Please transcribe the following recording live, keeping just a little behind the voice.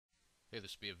Hey,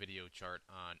 this will be a video chart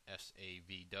on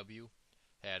SAVW.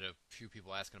 Had a few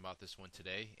people asking about this one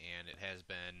today, and it has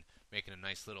been making a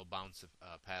nice little bounce of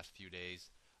past few days.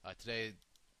 Today,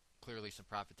 clearly some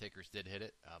profit takers did hit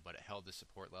it, but it held the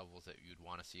support levels that you'd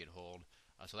want to see it hold.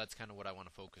 So that's kind of what I want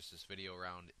to focus this video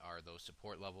around, are those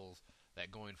support levels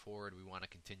that going forward we want to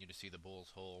continue to see the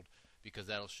bulls hold, because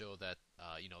that'll show that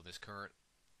this current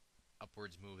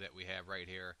upwards move that we have right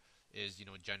here is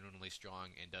genuinely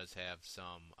strong and does have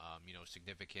some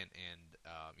significant and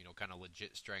kind of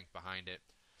legit strength behind it.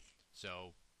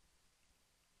 So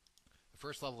the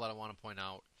first level that I want to point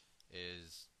out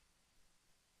is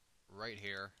right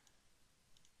here,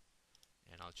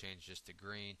 and I'll change this to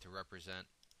green to represent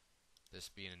this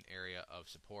being an area of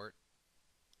support.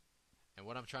 And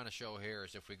what I'm trying to show here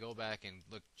is if we go back and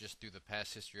look just through the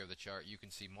past history of the chart, you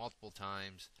can see multiple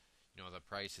times the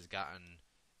price has gotten,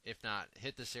 if not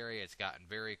hit this area, it's gotten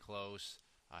very close.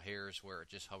 Here's where it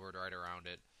just hovered right around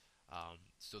it.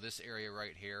 So this area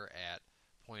right here at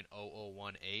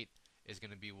 0.0018 is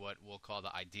going to be what we'll call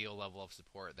the ideal level of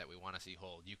support that we want to see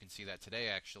hold. You can see that today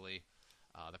actually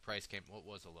the price came, what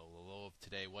was the low? The low of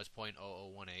today was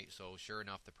 0.0018, so sure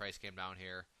enough the price came down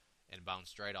here and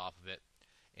bounced right off of it.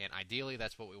 And ideally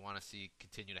that's what we want to see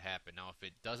continue to happen. Now if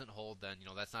it doesn't hold, then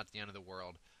that's not the end of the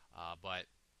world, but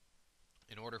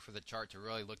in order for the chart to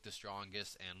really look the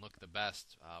strongest and look the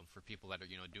best for people that are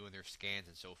doing their scans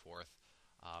and so forth,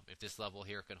 if this level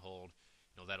here can hold,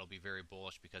 that'll be very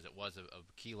bullish, because it was a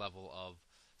key level of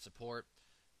support,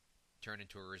 turned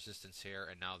into a resistance here,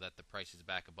 and now that the price is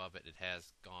back above it, it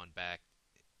has gone back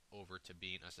over to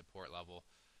being a support level.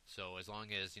 So as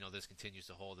long as this continues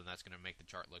to hold, then that's going to make the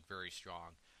chart look very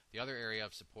strong. The other area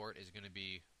of support is going to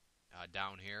be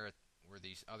down here where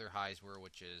these other highs were,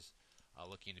 which is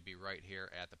looking to be right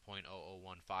here at the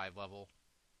 0.0015 level.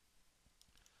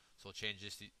 So we'll change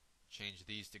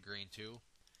these to green too.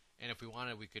 And if we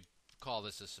wanted, we could call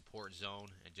this a support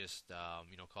zone and just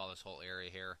call this whole area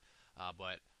here.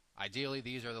 But ideally,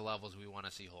 these are the levels we want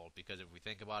to see hold, because if we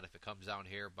think about it, if it comes down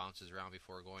here, bounces around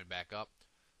before going back up,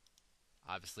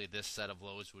 obviously this set of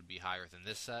lows would be higher than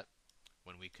this set.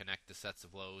 When we connect the sets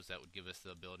of lows, that would give us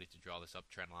the ability to draw this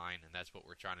uptrend line, and that's what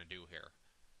we're trying to do here.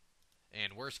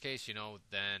 And worst case,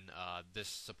 then this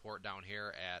support down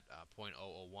here at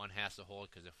 0.001 has to hold,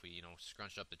 because if we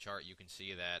scrunch up the chart, you can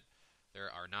see that there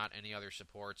are not any other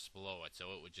supports below it.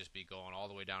 So it would just be going all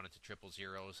the way down into triple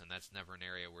zeros, and that's never an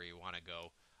area where you want to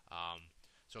go.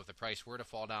 So if the price were to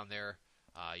fall down there,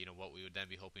 what we would then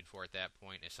be hoping for at that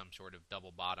point is some sort of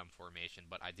double bottom formation.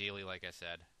 But ideally, like I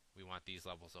said, we want these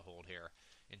levels to hold here.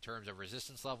 In terms of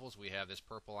resistance levels, we have this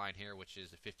purple line here, which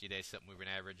is the 50-day set moving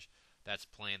average. That's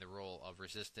playing the role of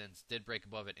resistance. Did break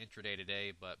above it intraday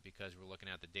today, but because we're looking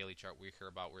at the daily chart, we care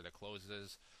about where the close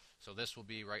is. So this will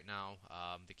be right now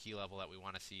the key level that we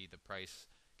want to see the price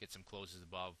get some closes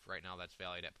above. Right now that's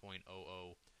valued at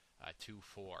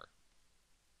 0.0024.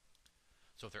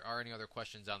 So if there are any other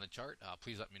questions on the chart,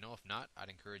 please let me know. If not, I'd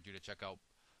encourage you to check out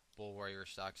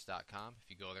bullwarriorstocks.com.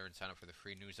 If you go there and sign up for the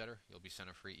free newsletter, you'll be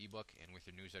sent a free ebook, and with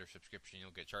your newsletter subscription,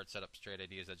 you'll get chart setups, trade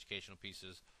ideas, educational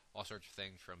pieces, all sorts of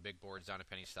things from big boards down to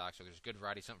penny stocks. So there's a good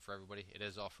variety, something for everybody. It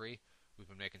is all free. We've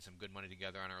been making some good money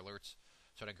together on our alerts.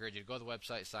 So I'd encourage you to go to the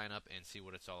website, sign up, and see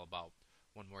what it's all about.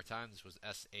 One more time, this was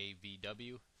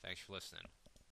SAVW. Thanks for listening.